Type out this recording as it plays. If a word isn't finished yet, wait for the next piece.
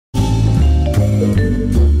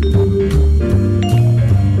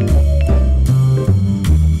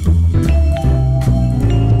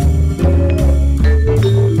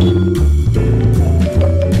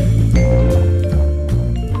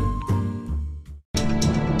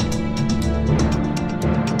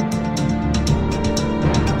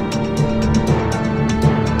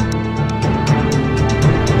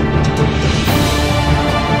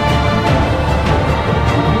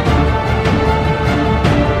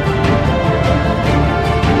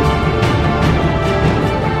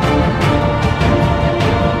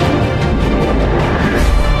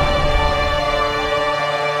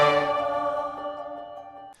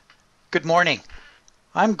Good morning.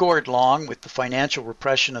 I'm Gord Long with the Financial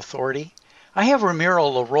Repression Authority. I have Ramiro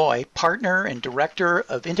Larroy, partner and director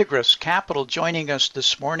of Integras Capital, joining us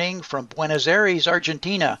this morning from Buenos Aires,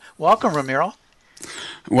 Argentina. Welcome, Ramiro.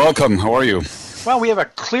 Welcome. How are you? Well, we have a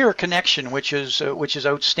clear connection, which is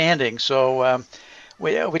outstanding. So,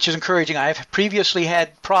 which is encouraging. I've previously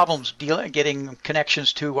had problems getting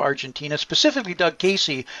connections to Argentina, specifically Doug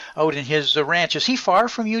Casey out in his ranch. Is he far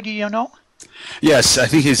from you? Do you know? Yes, I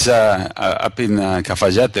think he's up in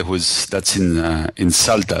Cafayate, that's in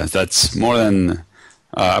Salta. That's more than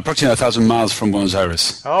approximately 1,000 miles from Buenos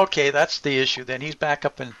Aires. Okay, that's the issue. Then he's back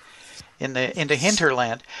up in the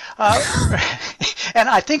hinterland, and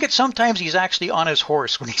I think sometimes he's actually on his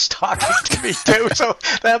horse when he's talking to me too. So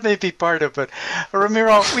that may be part of it.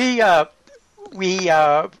 Ramiro, we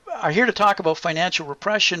are here to talk about financial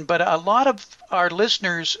repression, but a lot of our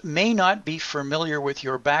listeners may not be familiar with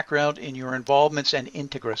your background and your involvements in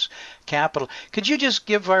Integras Capital. Could you just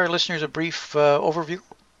give our listeners a brief overview?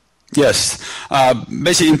 Yes.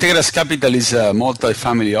 Basically, Integras Capital is a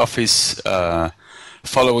multi-family office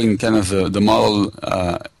following kind of the model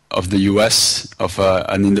of the U.S. of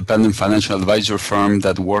an independent financial advisor firm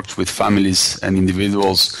that works with families and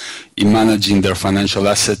individuals in managing their financial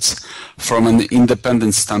assets from an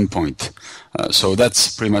independent standpoint. So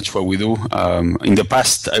that's pretty much what we do. In the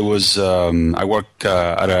past, I worked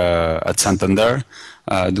at Santander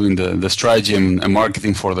doing the strategy and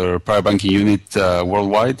marketing for their private banking unit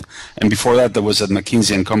worldwide. And before that, I was at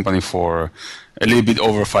McKinsey & Company for a little bit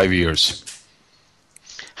over 5 years.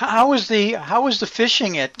 How was the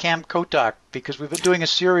fishing at Camp Kotak? Because we've been doing a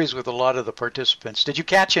series with a lot of the participants. Did you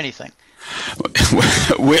catch anything?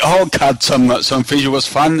 We all caught some fish. It was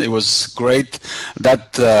fun. It was great.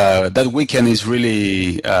 That weekend is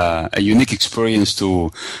really a unique experience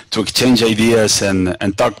to exchange ideas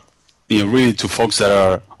and talk, really to folks that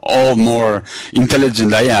are all more intelligent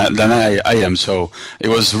than I am. So it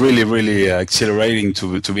was really exhilarating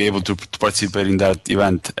to be able to participate in that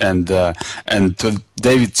event. And to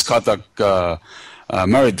David Kotak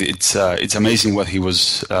merit, it's amazing what he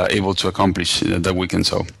was able to accomplish that weekend.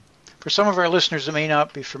 So, for some of our listeners that may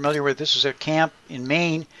not be familiar with, this is a camp in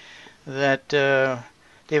Maine that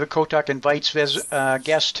David Kotak invites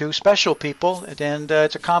guests to, special people, and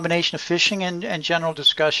it's a combination of fishing and general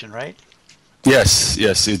discussion, right? Yes,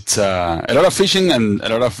 it's a lot of fishing and a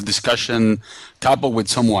lot of discussion coupled with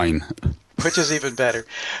some wine. Which is even better.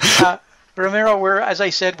 Ramiro, as I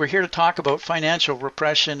said, we're here to talk about financial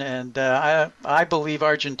repression, and I believe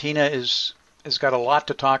Argentina has got a lot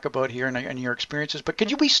to talk about here in your experiences. But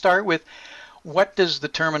could we start with, what does the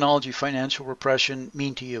terminology financial repression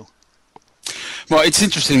mean to you? Well, it's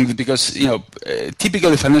interesting because,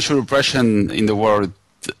 typically financial repression in the world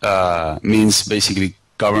means basically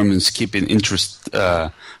governments keeping interest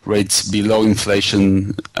rates below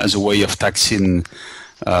inflation as a way of taxing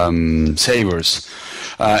savers.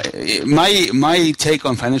 My take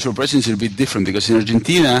on financial repression is a bit different, because in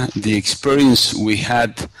Argentina, the experience we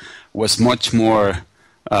had was much more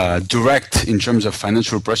direct in terms of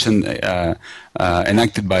financial repression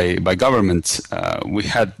enacted by governments. We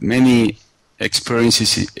had many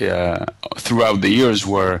experiences throughout the years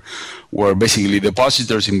where basically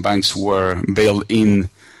depositors in banks were bailed in,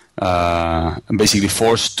 basically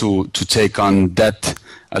forced to take on debt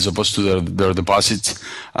as opposed to their deposits.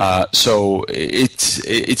 So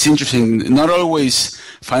it's interesting. Not always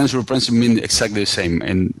financial repression means exactly the same,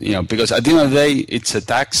 and because at the end of the day, it's a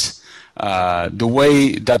tax. The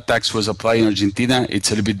way that tax was applied in Argentina,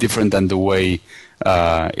 it's a little bit different than the way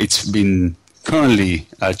it's been currently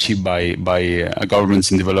achieved by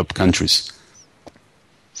governments in developed countries.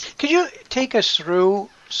 Could you take us through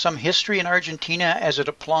some history in Argentina as it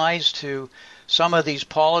applies to some of these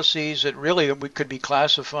policies that really could be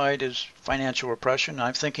classified as financial repression?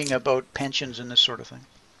 I'm thinking about pensions and this sort of thing.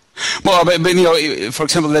 Well, but for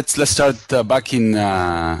example, let's start back in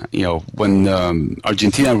when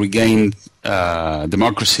Argentina regained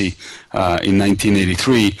democracy in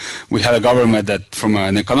 1983, we had a government that, from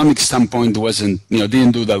an economic standpoint,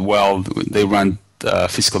 didn't do that well. They ran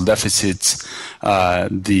fiscal deficits.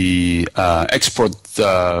 The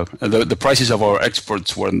prices of our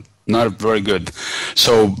exports were not very good.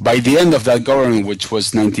 So by the end of that government, which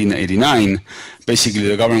was 1989, basically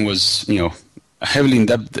the government was, heavily in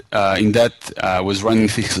debt, was running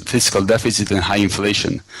fiscal deficit and high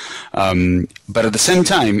inflation. But at the same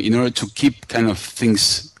time, in order to keep kind of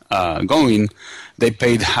things going, they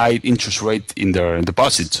paid high interest rate in their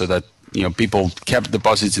deposits, so that people kept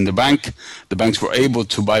deposits in the bank. The banks were able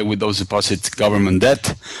to buy with those deposits government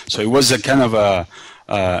debt. So it was a kind of a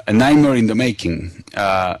nightmare in the making.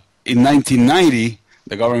 In 1990,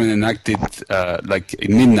 the government enacted, like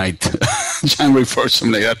in midnight, January 1st,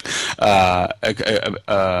 something like that,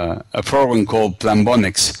 a program called Plan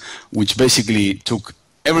Bonex, which basically took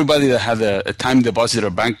everybody that had a time deposit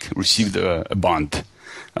or bank received a bond,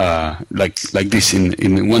 like this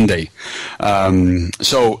in one day.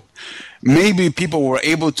 So maybe people were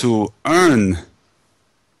able to earn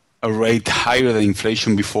a rate higher than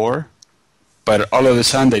inflation before, but all of a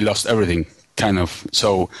sudden they lost everything. Kind of.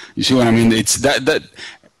 So you see what I mean? It's that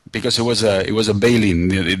because it was a bail-in.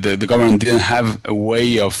 The government didn't have a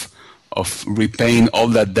way of repaying all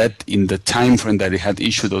that debt in the time frame that it had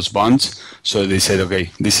issued those bonds. So they said,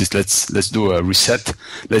 okay, let's do a reset.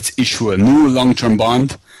 Let's issue a new long-term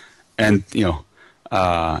bond, and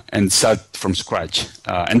and start from scratch.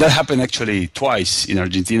 And that happened actually twice in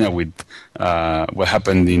Argentina with what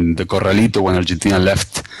happened in the Corralito when Argentina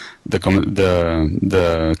left the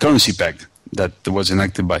currency peg that was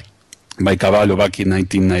enacted by Cavallo back in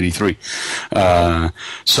 1993.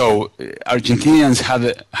 So Argentinians have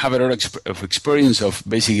a lot of experience of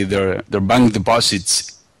basically their bank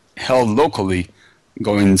deposits held locally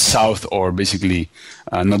going south, or basically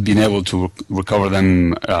not being able to recover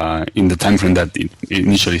them in the time frame that it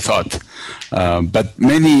initially thought. But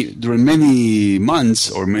during many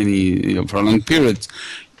months or many prolonged periods,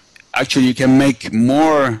 actually you can make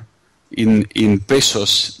more in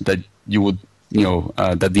pesos that you would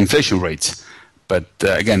that the inflation rates. But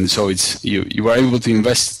again, so it's you are able to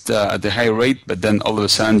invest at a high rate, but then all of a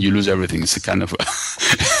sudden you lose everything. It's a kind of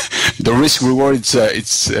the risk reward.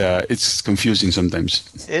 It's confusing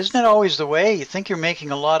sometimes. Isn't it always the way? You think you're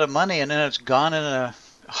making a lot of money, and then it's gone in a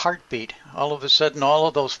heartbeat. All of a sudden, all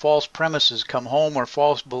of those false premises come home, or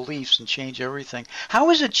false beliefs, and change everything. How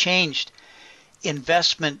has it changed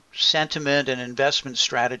investment sentiment and investment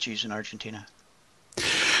strategies in Argentina?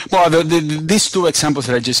 Well, these two examples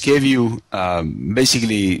that I just gave you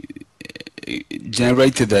basically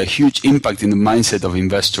generated a huge impact in the mindset of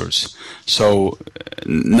investors. So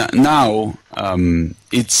now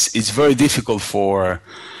it's very difficult for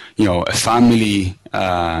a family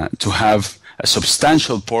to have a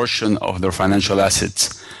substantial portion of their financial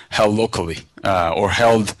assets held locally or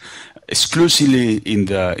held exclusively in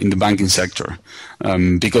the banking sector,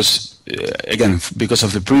 because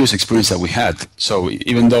of the previous experience that we had. So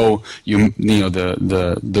even though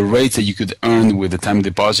the rates that you could earn with the time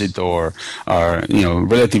deposit are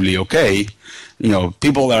relatively okay,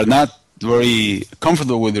 people are not very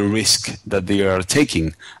comfortable with the risk that they are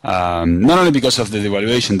taking, not only because of the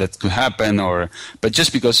devaluation that could happen, but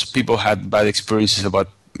just because people had bad experiences about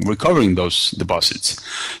recovering those deposits.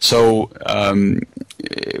 So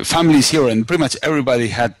families here, and pretty much everybody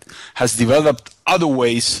has developed other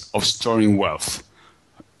ways of storing wealth,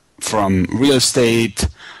 from real estate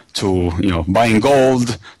to buying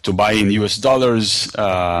gold, to buying US dollars,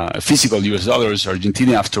 physical US dollars.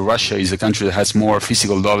 Argentina, after Russia, is the country that has more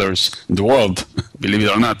physical dollars in the world, believe it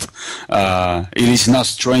or not. It is not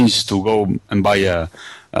strange to go and buy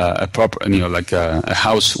a proper, like a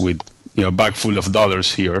house with a bag full of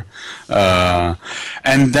dollars here,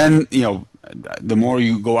 and then the more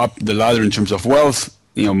you go up the ladder in terms of wealth,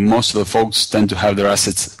 most of the folks tend to have their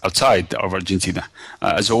assets outside of Argentina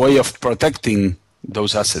as a way of protecting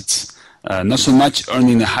those assets, not so much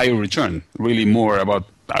earning a higher return, really more about,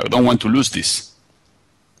 I don't want to lose this.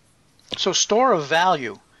 So store of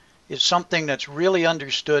value is something that's really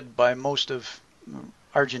understood by most of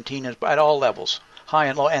Argentinians at all levels, high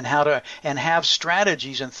and low, and how to have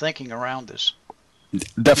strategies and thinking around this.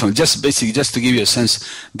 Definitely. Just to give you a sense,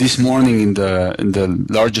 this morning in the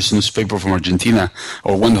largest newspaper from Argentina,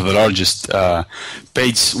 or one of the largest,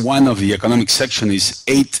 page 1 of the economic section is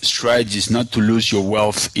 8 strategies not to lose your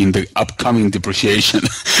wealth in the upcoming depreciation.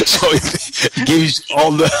 So it gives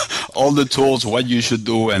all the tools what you should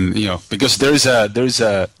do, and because there is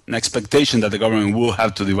an expectation that the government will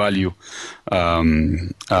have to devalue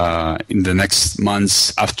in the next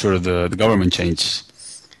months after the government change.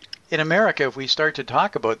 in America, if we start to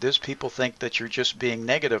talk about this, people think that you're just being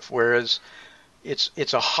negative, whereas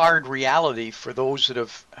it's a hard reality for those that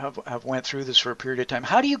have went through this for a period of time.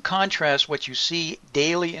 How do you contrast what you see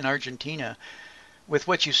daily in Argentina with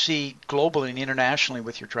what you see globally and internationally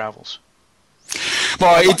with your travels?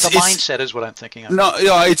 Well, the mindset is what I'm thinking of. No,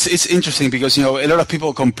 it's interesting because a lot of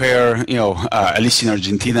people compare, at least in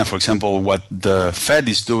Argentina, for example, what the Fed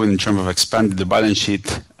is doing in terms of expanding the balance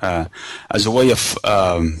sheet as a way of,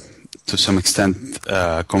 to some extent,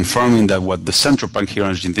 confirming that what the central bank here in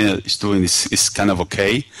Argentina is doing is kind of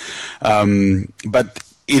okay, but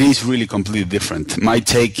it is really completely different. My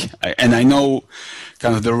take, and I know,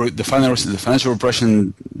 kind of the financial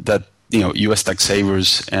repression that U.S. tax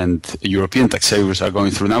savers and European tax savers are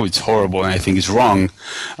going through now, it's horrible and I think it's wrong.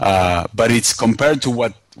 But it's compared to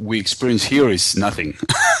what we experience here is nothing.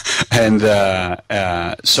 And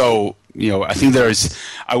so, I think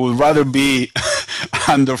I would rather be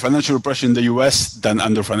under financial repression in the U.S. than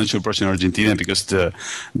under financial repression in Argentina, because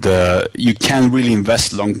you can't really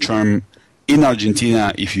invest long term in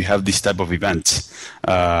Argentina if you have this type of events,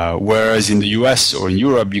 whereas in the U.S. or in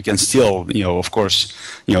Europe you can still, of course,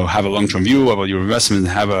 have a long-term view about your investment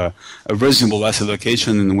and have a reasonable asset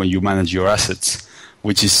allocation when you manage your assets,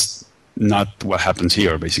 which is not what happens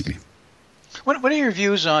here, basically. What are your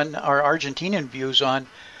views on, or Argentinian views on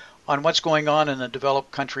what's going on in the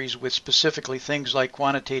developed countries with specifically things like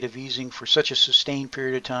quantitative easing for such a sustained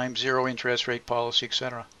period of time, zero interest rate policy,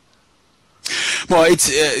 etc.? Well, it's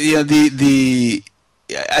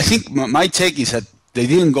I think my take is that they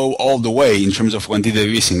didn't go all the way in terms of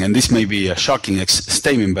quantitative easing, and this may be a shocking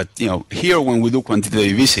statement, but here when we do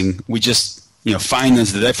quantitative easing, we just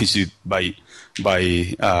finance the deficit by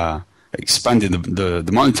expanding the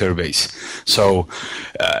monetary base. So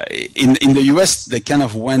in the U.S. they kind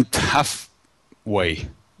of went halfway.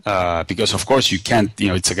 Because of course you can't,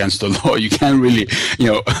 it's against the law. You can't really,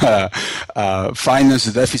 finance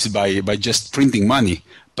the deficit by just printing money.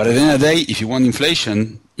 But at the end of the day, if you want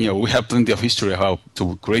inflation, we have plenty of history of how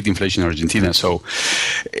to create inflation in Argentina. So,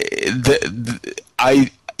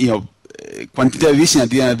 quantitative easing at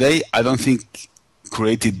the end of the day, I don't think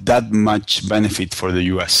created that much benefit for the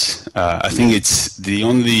U.S. I think it's the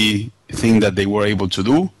only thing that they were able to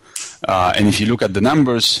do. And if you look at the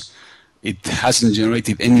numbers, it hasn't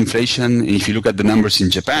generated any inflation. And if you look at the numbers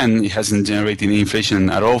in Japan, it hasn't generated any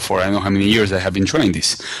inflation at all for I don't know how many years I have been trying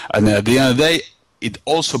this. And at the end of the day, it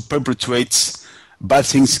also perpetuates bad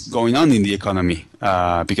things going on in the economy,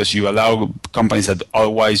 because you allow companies that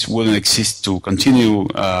otherwise wouldn't exist to continue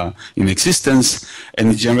in existence, and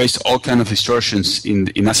it generates all kinds of distortions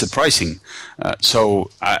in asset pricing.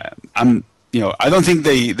 So I don't think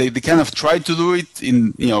they kind of tried to do it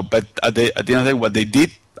but at the end of the day, what they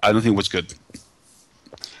did, I don't think was good.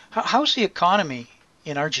 How's the economy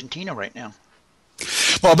in Argentina right now?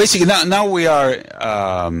 Well, basically now we are.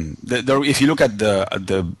 If you look at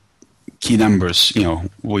the key numbers,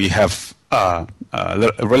 we have a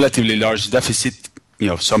relatively large deficit.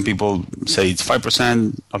 Some people say it's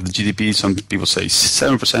 5% of the GDP. Some people say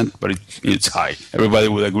 7%, but it's high. Everybody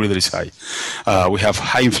would agree that it's high. We have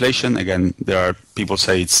high inflation. Again, there are people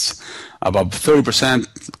say it's above 30%.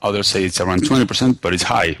 Others say it's around 20%, but it's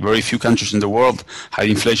high. Very few countries in the world have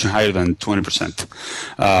inflation higher than 20%.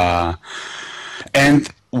 And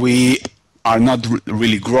we are not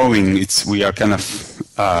really growing. We are kind of.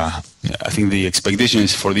 I think the expectation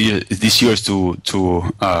is for this year is to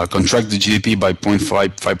contract the GDP by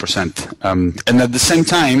 0.5%. And at the same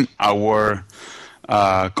time, our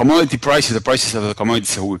commodity prices, the prices of the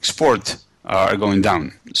commodities that we export, are going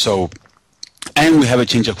down. So, and we have a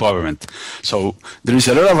change of government. So there is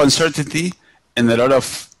a lot of uncertainty and a lot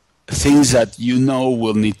of things that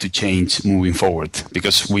will need to change moving forward,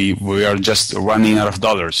 because we are just running out of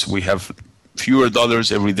dollars. We have fewer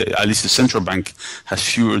dollars every day. At least the central bank has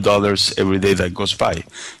fewer dollars every day that goes by,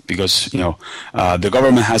 because the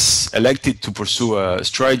government has elected to pursue a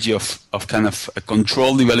strategy of kind of a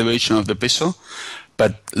controlled devaluation of the peso,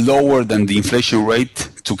 but lower than the inflation rate,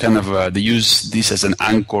 to kind of they use this as an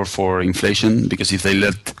anchor for inflation, because if they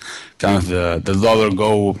let kind of the dollar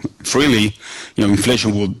go freely,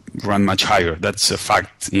 inflation will run much higher. That's a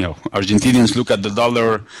fact. Argentinians look at the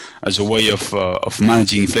dollar as a way of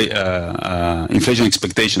managing inflation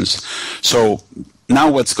expectations. So now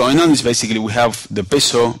what's going on is basically we have the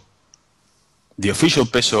peso, the official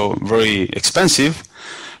peso, very expensive.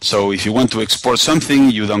 So if you want to export something,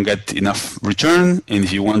 you don't get enough return, and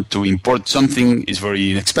if you want to import something, it's very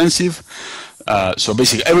inexpensive. So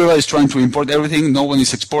basically, everybody's trying to import everything. No one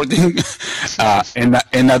is exporting, and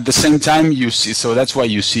at the same time, you see. So that's why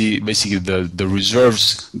you see basically the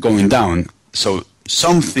reserves going down. So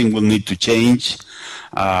something will need to change.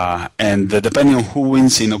 And depending on who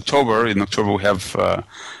wins in October we have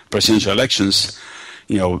presidential elections.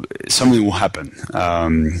 Something will happen.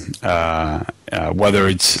 Whether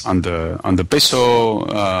it's on the peso,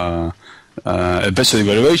 peso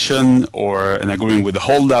devaluation, or an agreement with the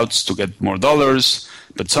holdouts to get more dollars,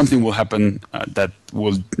 but something will happen that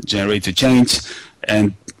will generate a change.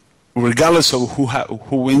 And regardless of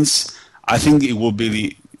who wins, I think it will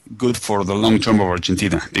be good for the long term of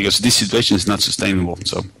Argentina, because this situation is not sustainable.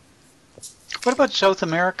 So, what about South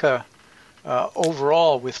America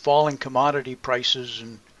overall, with falling commodity prices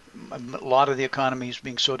and a lot of the economies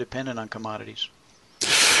being so dependent on commodities?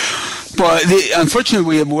 Well,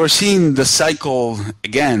 unfortunately, we're seeing the cycle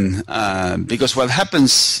again, because what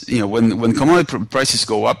happens, when commodity prices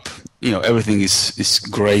go up, everything is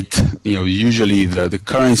great. Usually the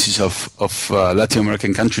currencies of Latin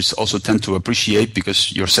American countries also tend to appreciate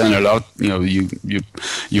because you're selling a lot. You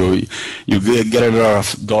get a lot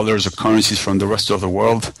of dollars or currencies from the rest of the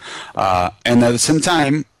world, and at the same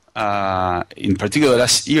time, in particular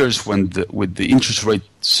last years with the interest rate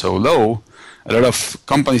so low, a lot of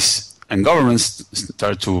companies and governments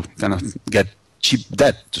start to kind of get cheap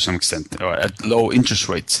debt to some extent, or at low interest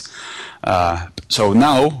rates. So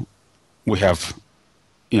now we have,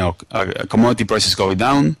 commodity prices going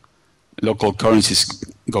down, local currencies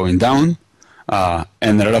going down,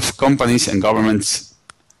 and a lot of companies and governments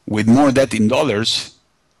with more debt in dollars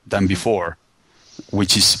than before,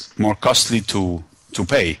 which is more costly to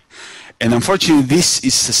pay. And unfortunately, this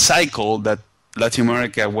is a cycle that Latin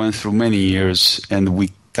America went through many years, and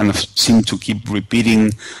we kind of seem to keep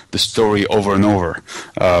repeating the story over and over.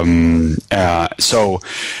 So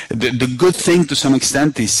the good thing to some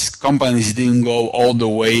extent is companies didn't go all the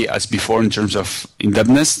way as before in terms of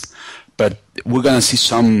indebtedness, but we're going to see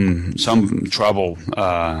some trouble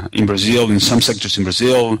in Brazil, in some sectors in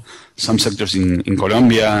Brazil, some sectors in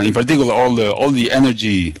Colombia. In particular, all the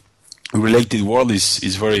energy related world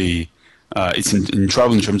is very it's in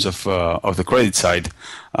trouble in terms of the credit side,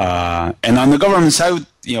 and on the government side,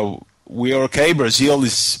 we are okay. Brazil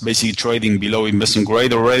is basically trading below investment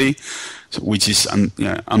grade already, which is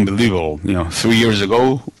unbelievable. 3 years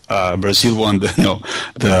ago, Brazil won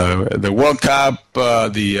the World Cup,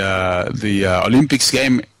 the Olympics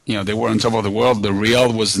game. They were on top of the world. The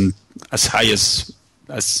real wasn't as high as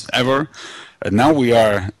ever. And now we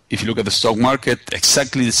are, if you look at the stock market,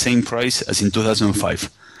 exactly the same price as in 2005.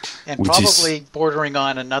 And probably bordering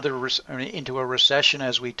on into a recession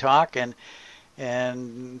as we talk, and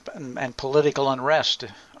political unrest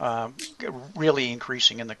really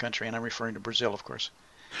increasing in the country. And I'm referring to Brazil, of course.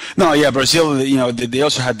 No, yeah, Brazil. They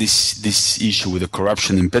also had this issue with the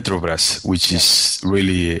corruption in Petrobras, which is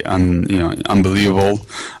really unbelievable,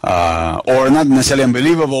 or not necessarily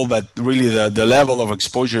unbelievable, but really the level of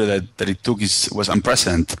exposure that it took was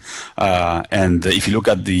unprecedented. And if you look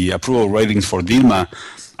at the approval ratings for Dilma,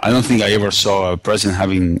 I don't think I ever saw a president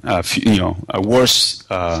having a worse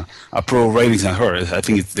approval ratings than her. I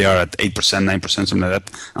think they are at 8%, 9%, something like that.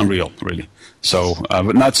 Unreal, really. So,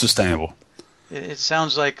 but not sustainable. It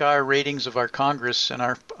sounds like our ratings of our Congress and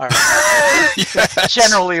our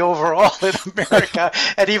generally overall in America,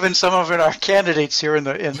 and even some of our candidates here in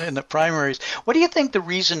the primaries. What do you think the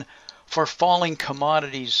reason for falling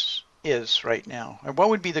commodities is right now? And what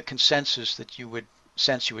would be the consensus that you would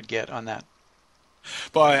get on that?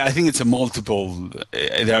 Well, I think it's a multiple.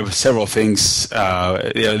 There are several things.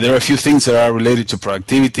 There are a few things that are related to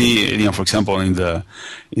productivity. For example, in the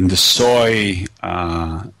soy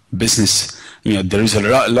business, there is a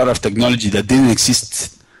lot of technology that didn't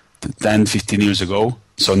exist 10, 15 years ago.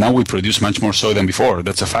 So now we produce much more soy than before.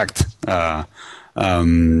 That's a fact.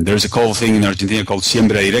 There's a cool thing in Argentina called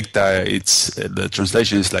siembra directa. The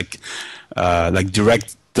translation is like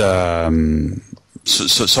direct.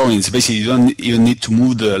 So it's basically you don't even need to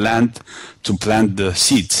move the land to plant the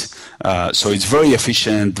seeds. So it's very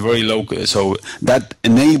efficient, very low. So that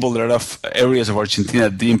enabled a lot of areas of Argentina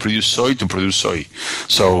that didn't produce soy to produce soy.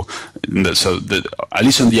 So at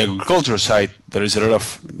least on the agricultural side, there is a lot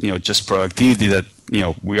of just productivity that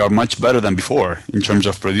we are much better than before in terms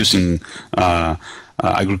of producing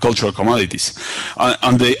agricultural commodities.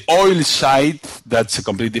 On the oil side, that's a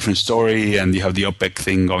completely different story, and you have the OPEC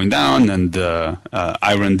thing going down, and the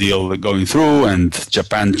Iran deal going through, and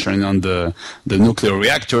Japan turning on the nuclear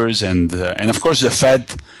reactors, and of course the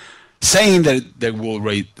Fed saying that they will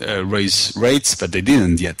raise rates, but they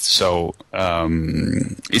didn't yet. So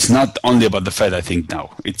it's not only about the Fed, I think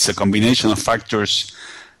now. It's a combination of factors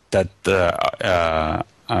that are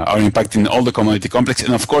impacting all the commodity complex,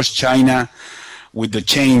 and of course China. With the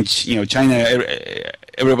change, China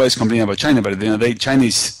everybody's complaining about China, but at the end of the day, China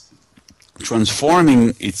is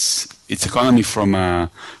transforming its economy from an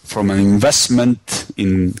investment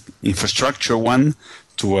in infrastructure one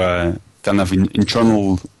to a kind of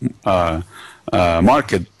internal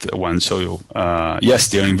market one. So yes,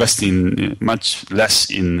 they are investing much less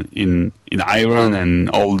in iron and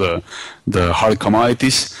all the hard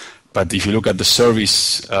commodities. But if you look at the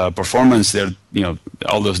service performance, there,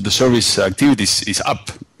 all the service activities is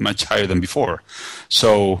up much higher than before.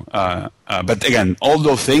 So, but again, all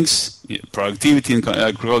those things, productivity in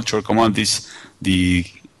agriculture, commodities, the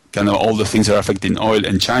kind of all the things that are affecting oil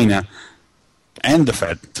and China, and the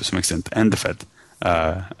Fed to some extent, and the Fed,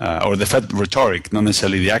 or the Fed rhetoric, not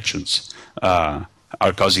necessarily the actions, are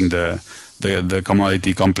causing the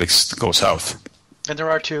commodity complex to go south. And there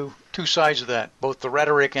are two sides of that, both the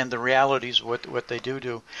rhetoric and the realities, what they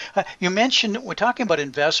do. You mentioned, we're talking about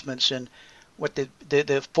investments and what the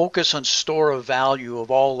focus on store of value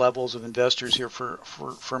of all levels of investors here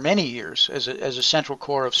for many years as a central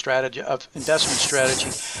core of investment strategy.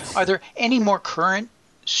 Are there any more current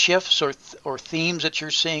shifts or themes that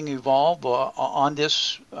you're seeing evolve on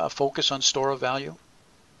this focus on store of value?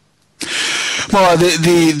 Well, at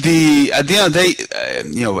the end of the day,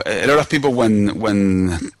 a lot of people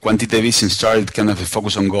when quantitative easing started, kind of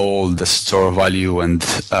focus on gold, the store of value, and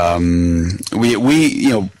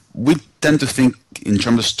we tend to think in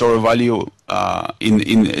terms of store of value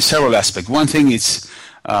in several aspects. One thing is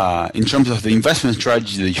in terms of the investment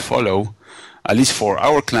strategy that you follow. At least for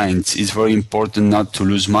our clients, it's very important not to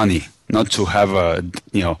lose money, not to have a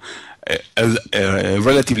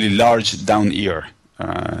relatively large down year.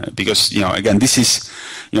 Because, again, this is,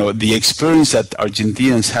 the experience that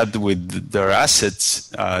Argentinians had with their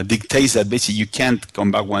assets dictates that basically you can't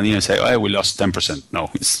come back 1 year and say, oh, we lost 10%.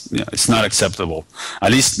 No, it's not acceptable.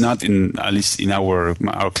 At least in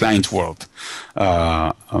our client world.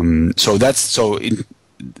 So that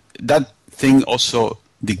thing also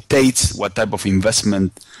dictates what type of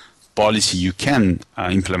investment policy you can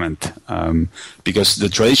implement, because the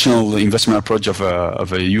traditional investment approach of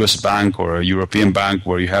a U.S. bank or a European bank,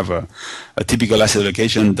 where you have a typical asset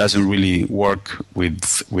allocation, doesn't really work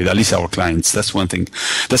with at least our clients. That's one thing.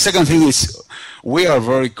 The second thing is we are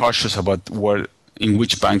very cautious about in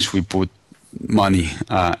which banks we put money,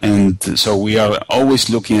 and so we are always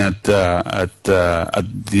looking at the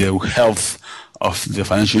health of the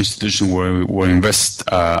financial institution where we invest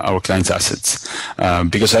our clients' assets.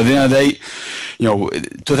 Because at the end of the day,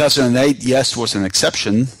 2008, yes, was an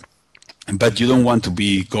exception, but you don't want to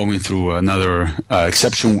be going through another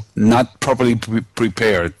exception not properly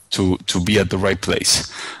prepared to be at the right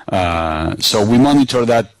place. So we monitor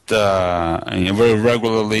that very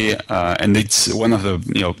regularly, and it's one of the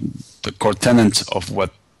core tenets of what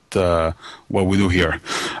we do here,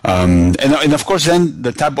 and of course then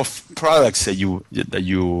the type of products that you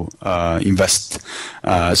invest.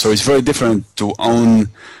 So it's very different to own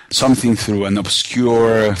something through an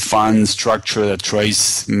obscure fund structure that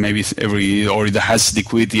trades maybe that has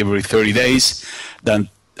liquidity every 30 days than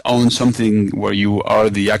own something where you are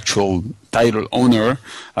the actual title owner,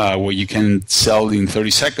 where you can sell in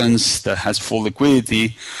 30 seconds, that has full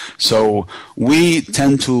liquidity. So we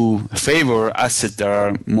tend to favor assets that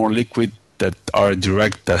are more liquid, that are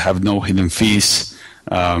direct, that have no hidden fees,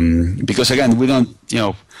 because again, we don't,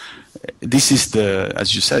 this is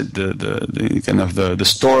as you said, the kind of the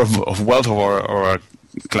store of wealth of our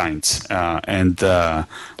clients, and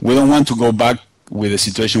we don't want to go back with a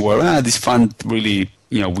situation where this fund really,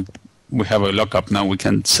 we have a lockup now, we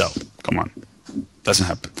can't sell. Come on, doesn't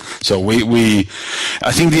happen. So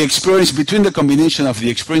I think the experience between the combination of the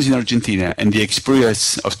experience in Argentina and the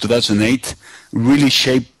experience of 2008 really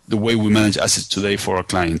shaped the way we manage assets today for our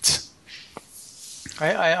clients.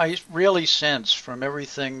 I really sense from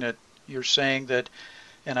everything that you're saying that,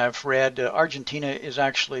 and I've read, Argentina is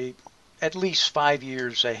actually at least 5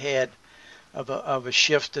 years ahead of a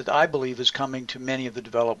shift that I believe is coming to many of the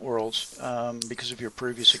developed worlds because of your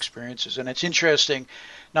previous experiences. And it's interesting,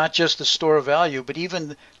 not just the store of value, but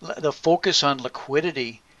even the focus on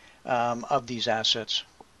liquidity of these assets.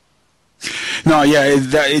 No, yeah,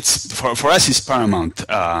 it's for us it's paramount,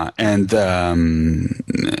 and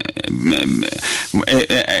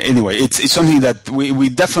anyway, it's something that we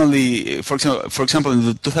definitely, for example, in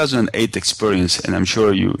the 2008 experience, and I'm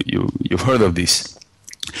sure you've heard of this.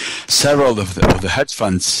 Several of the hedge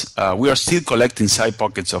funds, we are still collecting side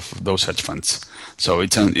pockets of those hedge funds. So we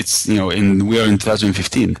are in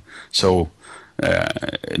 2015. So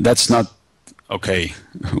that's not okay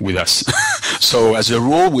with us. So as a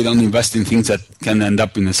rule, we don't invest in things that can end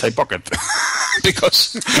up in a side pocket.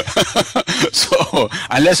 because so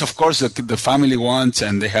unless of course the family wants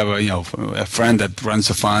and they have a friend that runs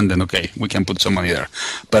a fund, then okay, we can put some money there.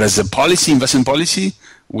 But as a policy, investment policy,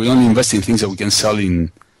 we only invest in things that we can sell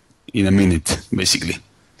in a minute, basically,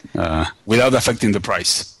 without affecting the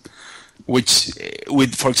price. Which,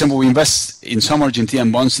 for example, we invest in some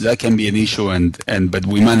Argentinian bonds. That can be an issue, but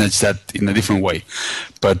we manage that in a different way.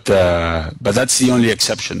 But that's the only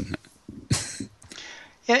exception.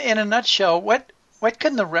 In a nutshell, what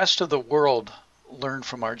can the rest of the world learn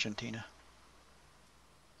from Argentina,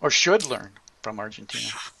 or should learn from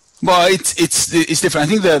Argentina? Well, it's different. I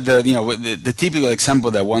think the typical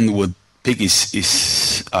example that one would pick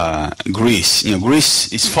is Greece.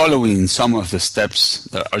 Greece is following some of the steps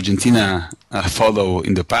that Argentina follow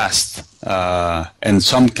in the past, and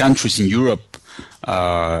some countries in Europe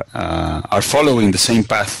are following the same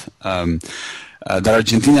path that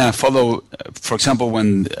Argentina follow. For example,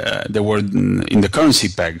 when they were in the currency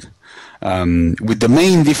peg. With the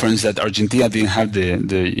main difference that Argentina didn't have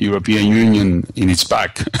the European Union in its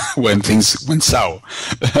back when things went south.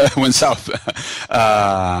 But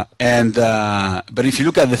if you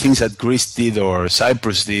look at the things that Greece did or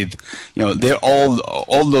Cyprus did, they're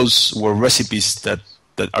all those were recipes that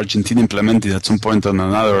Argentina implemented at some point or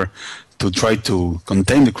another to try to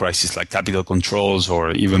contain the crisis, like capital controls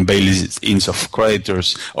or even bail-ins of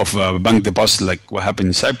creditors, of bank deposits, like what happened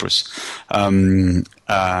in Cyprus.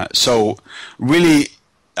 So really,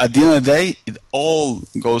 at the end of the day, it all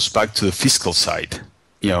goes back to the fiscal side.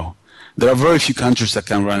 There are very few countries that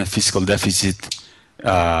can run a fiscal deficit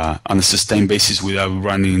on a sustained basis without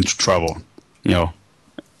running into trouble.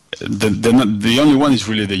 The only one is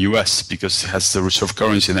really the U.S. because it has the reserve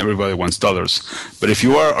currency and everybody wants dollars. But if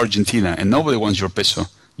you are Argentina and nobody wants your peso,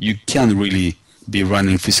 you can't really be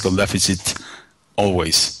running fiscal deficit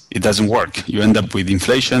always. It doesn't work. You end up with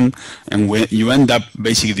inflation, and you end up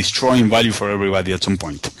basically destroying value for everybody at some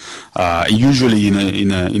point. Usually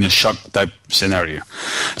in a shock type scenario.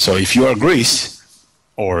 So if you are Greece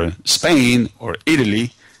or Spain or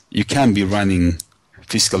Italy, you can't be running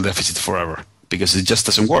fiscal deficit forever, because it just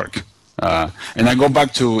doesn't work. And I go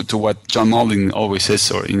back to what John Mauldin always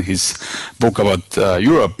says, or in his book about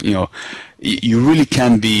Europe, you really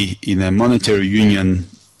can be in a monetary union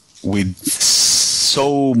with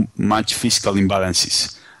so much fiscal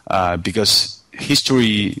imbalances, because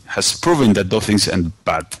history has proven that those things end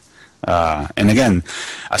bad. And again,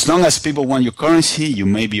 as long as people want your currency, you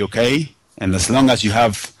may be okay, and as long as you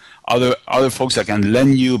have other folks that can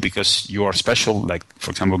lend you because you are special, like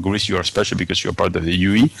for example Greece, you are special because you're part of the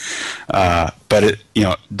UE. But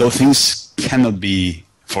those things cannot be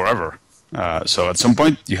forever. So at some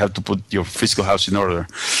point you have to put your fiscal house in order,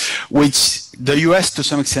 which the US to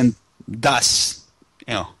some extent does.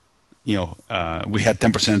 We had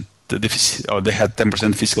 10% deficit, or they had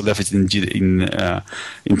 10% fiscal deficit in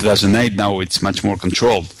 2008. Now it's much more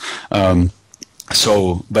controlled.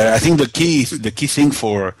 But I think the key thing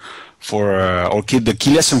the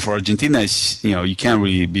key lesson for Argentina is, you can't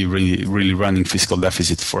really be really running fiscal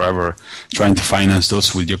deficit forever, trying to finance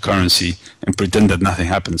those with your currency and pretend that nothing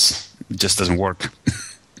happens. It just doesn't work.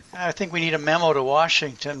 I think we need a memo to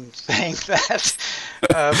Washington saying that,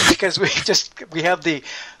 because we have the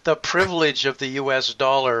privilege of the U.S.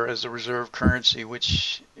 dollar as a reserve currency,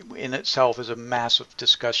 which in itself is a massive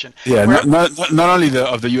discussion. Yeah, not only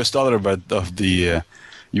of the U.S. dollar, but of the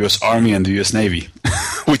U.S. Army and the U.S. Navy,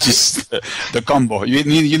 which is the combo. You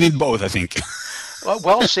need both, I think.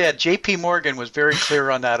 Well said. J.P. Morgan was very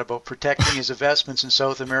clear on that, about protecting his investments in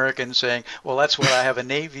South America and saying, well, that's what I have a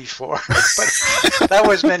Navy for. But that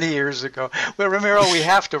was many years ago. Well, Ramiro, we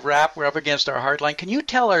have to wrap. We're up against our hard line. Can you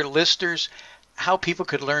tell our listeners how people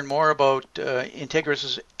could learn more about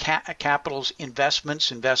Integras' Capital's investment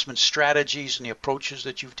strategies, and the approaches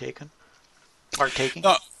that you've taken?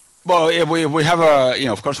 Well, yeah, we have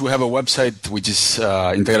of course, we have a website, which is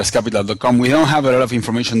integrascapital.com. We don't have a lot of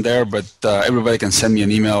information there, but everybody can send me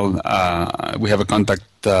an email. We have a contact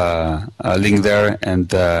link there,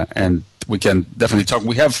 and we can definitely talk.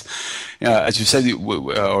 We have, as you said,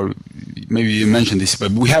 or maybe you mentioned this,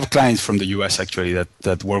 but we have clients from the U.S. actually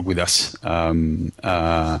that work with us.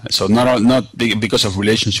 So not because of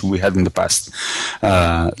relationship we had in the past.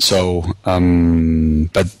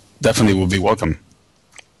 But definitely will be welcome.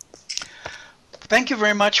 Thank you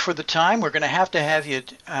very much for the time. We're going to have you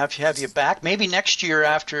back, maybe next year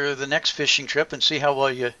after the next fishing trip, and see how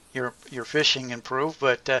well your fishing improve.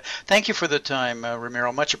 But thank you for the time,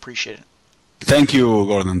 Ramiro. Much appreciated. Thank you,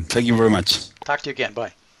 Gordon. Thank you very much. Talk to you again.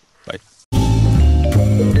 Bye. Bye.